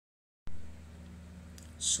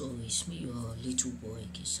So it's me, your little boy,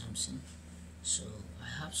 K. Samson. So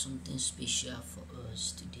I have something special for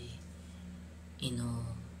us today. You know,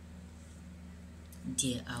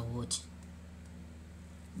 they are what?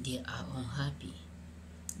 They are unhappy,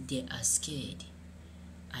 they are scared,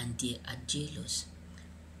 and they are jealous.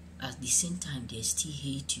 At the same time, they still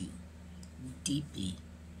hate you deeply.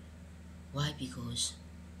 Why? Because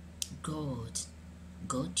God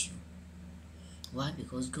got you. Why?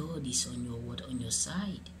 Because God is on your what? On your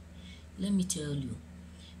side. Let me tell you,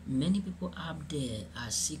 many people out there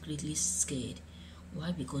are secretly scared.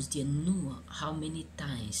 Why? Because they know how many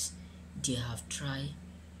times they have tried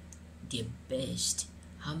their best,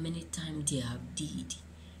 how many times they have did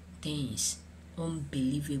things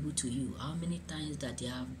unbelievable to you, how many times that they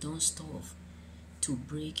have done stuff to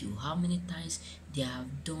break you, how many times they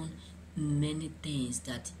have done many things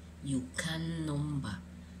that you can't number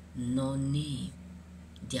nor name.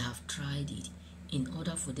 They have tried it in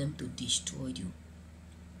order for them to destroy you.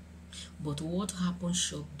 But what happened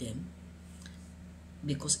shocked them,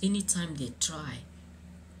 because anytime they try,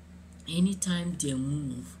 anytime they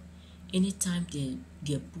move, anytime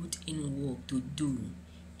they put in work to do,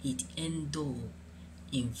 it end up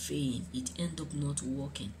in vain. It end up not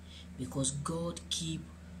working, because God keep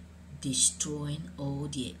destroying all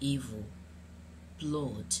their evil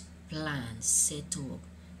plot, plans, set up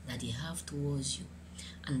that they have towards you.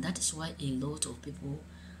 And that is why a lot of people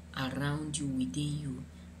around you, within you,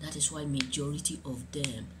 that is why majority of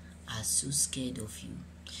them are so scared of you.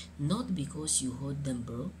 Not because you hurt them,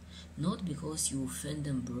 bro. Not because you offend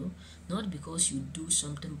them, bro. Not because you do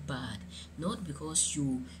something bad. Not because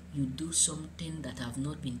you do something that have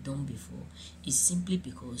not been done before. It's simply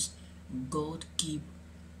because God keep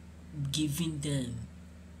giving them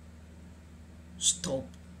stop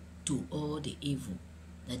to all the evil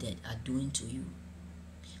that they are doing to you.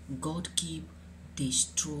 God keep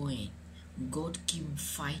destroying. God keep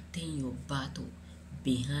fighting your battle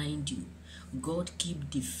behind you. God keep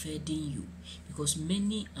defending you, because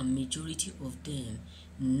many and majority of them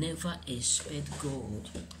never expect God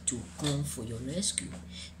to come for your rescue.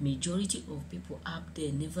 Majority of people out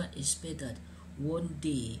there never expect that one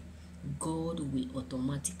day God will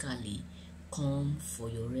automatically come for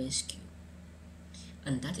your rescue.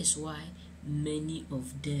 And that is why many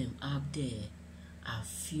of them out there are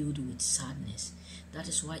filled with sadness. That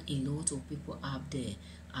is why a lot of people out there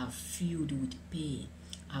are filled with pain,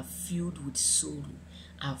 are filled with sorrow,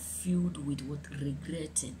 are filled with what?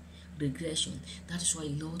 Regression. That is why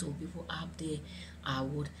a lot of people out there are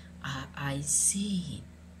what? Are saying.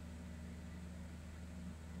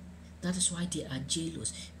 That is why they are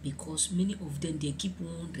jealous, because many of them, they keep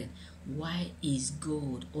wondering, why is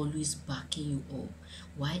God always backing you up?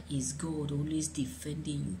 Why is God always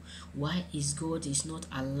defending you? Why is God is not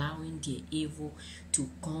allowing the evil to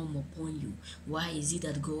come upon you? Why is it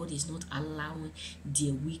that God is not allowing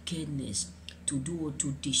their wickedness to do or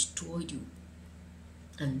to destroy you?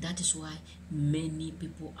 And that is why many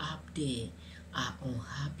people out there are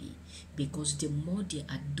unhappy, because the more they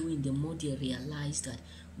are doing, the more they realize that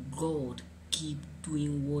God keep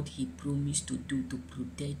doing what he promised to do to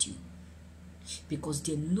protect you. Because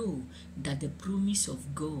they know that the promise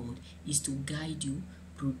of God is to guide you,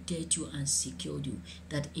 protect you, and secure you.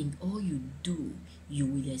 That in all you do, you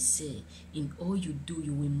will excel. In all you do,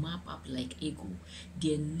 you will map up like eagle.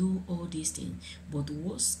 They know all these things. But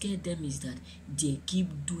what scared them is that they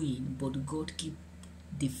keep doing, but God keep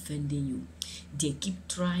defending you. They keep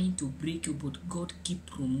trying to break you, but God keep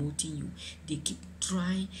promoting you. They keep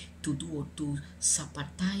trying to do or to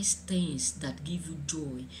sabotage things that give you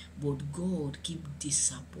joy, but God keep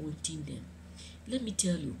disappointing them. Let me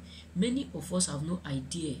tell you, many of us have no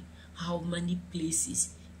idea how many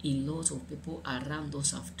places a lot of people around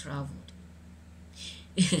us have traveled.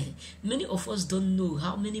 Many of us don't know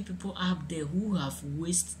how many people out there who have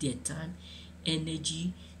wasted their time,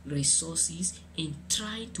 energy, resources in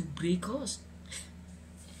trying to break us.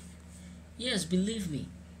 Yes, believe me,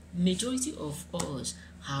 majority of us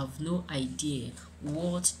have no idea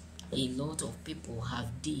what a lot of people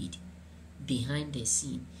have did behind the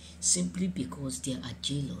scene, simply because they are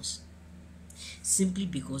jealous, simply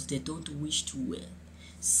because they don't wish to well,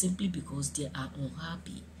 simply because they are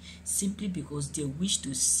unhappy, simply because they wish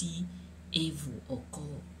to see evil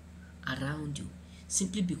occur around you,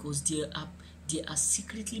 simply because they are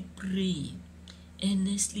secretly praying,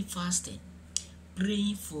 earnestly fasting,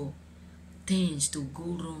 praying for things to go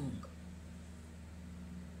wrong,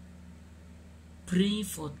 praying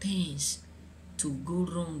for things to go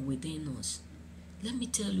wrong within us. Let me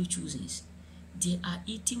tell you, choosers, they are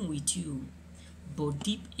eating with you, but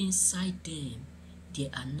deep inside them, they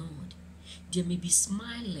are not. They may be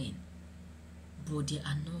smiling, but they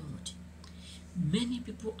are not. Many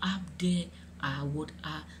people out there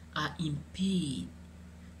are in pain.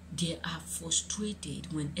 They are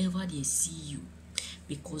frustrated whenever they see you,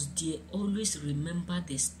 because they always remember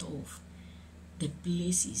the stuff, the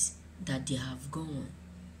places that they have gone,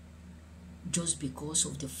 just because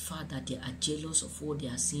of the fact that they are jealous of what they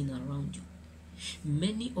are seeing around you.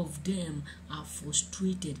 Many of them are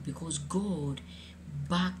frustrated because God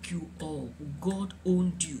backed you up, God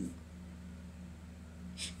owned you,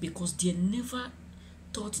 because they never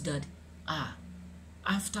thought that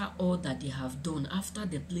after all that they have done, after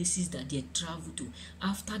the places that they travel to,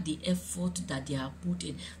 after the effort that they have put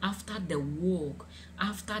in, after the work,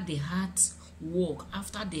 after the hard work,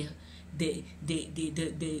 after the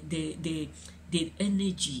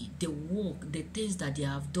energy, the work, the things that they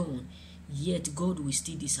have done, yet God will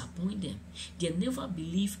still disappoint them. They never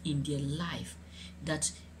believe in their life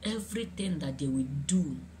that everything that they will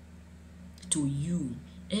do to you,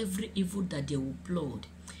 every evil that they will plot,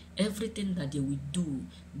 everything that they will do,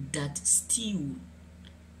 that still,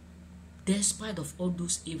 despite of all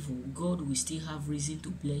those evil, God will still have reason to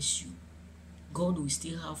bless you. God will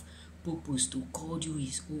still have purpose to call you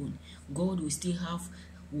his own. God will still have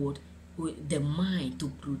the mind to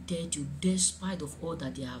protect you despite of all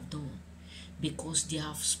that they have done, because they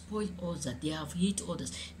have spoiled others, they have hate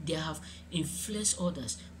others, they have influenced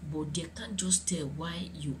others, but they can't just tell why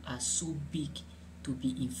you are so big to be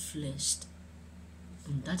influenced.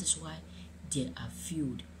 And that is why they are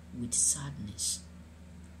filled with sadness.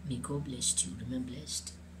 May God bless you. Remain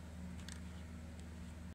blessed.